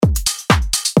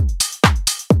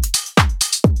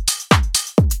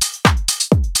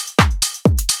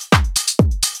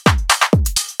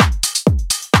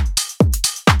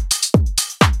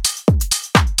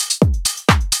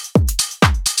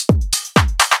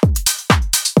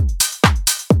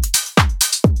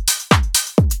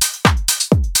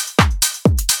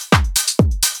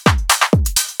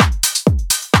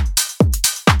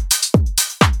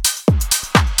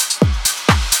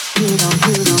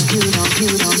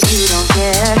don't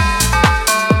care.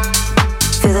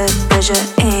 Feel the pressure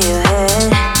in your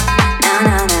head.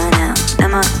 Now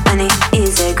my money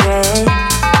is a grade.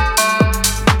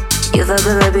 You fuck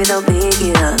with baby, they'll pick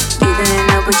you up. You didn't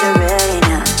know, but you're ready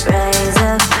now. Rise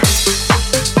up.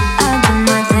 I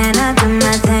do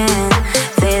my thing.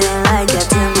 Feeling like I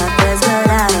do my best, but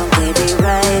I don't, baby,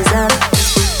 rise up.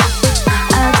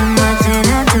 I do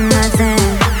my thing.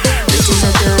 Bitches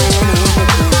are doing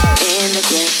it in the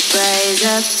club, rise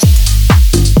up.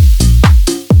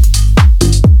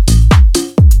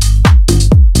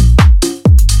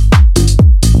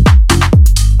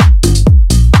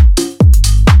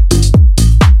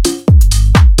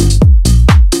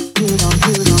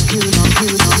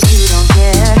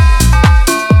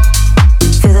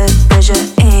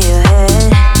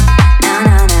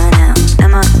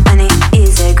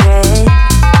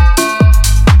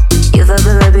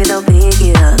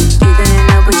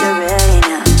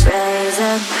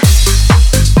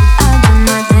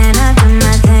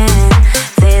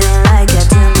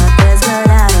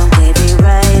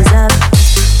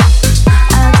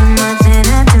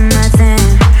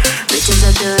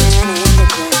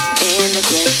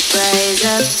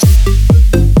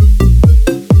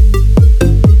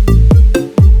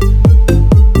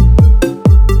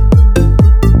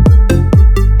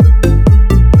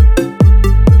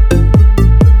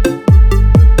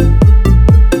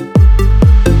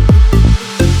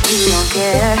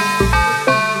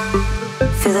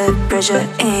 Feel the pressure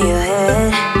in your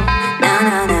head.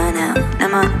 Now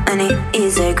my money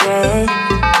is a grade.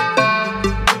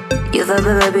 You fuck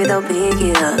with baby, they'll pick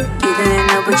you up. You didn't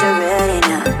know, but you're ready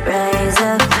now. Rise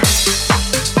up.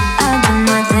 I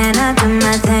do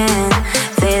my thing.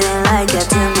 Feeling like I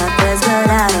do my best, but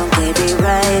I don't, baby,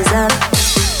 rise up.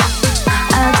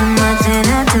 I do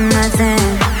my thing.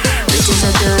 Bitches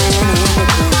are doing it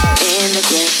in the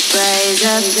club, rise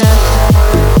up.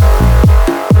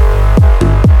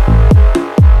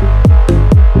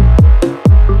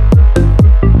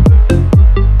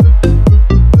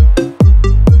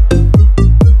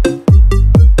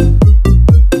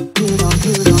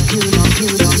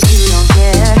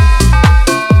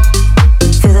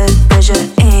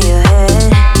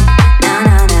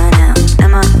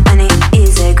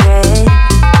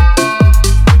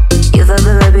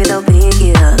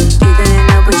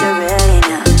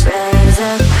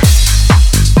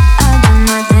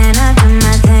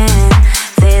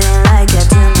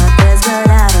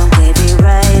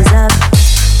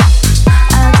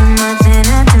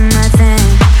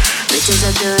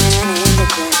 Doing it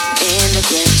in the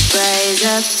club, rise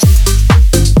up.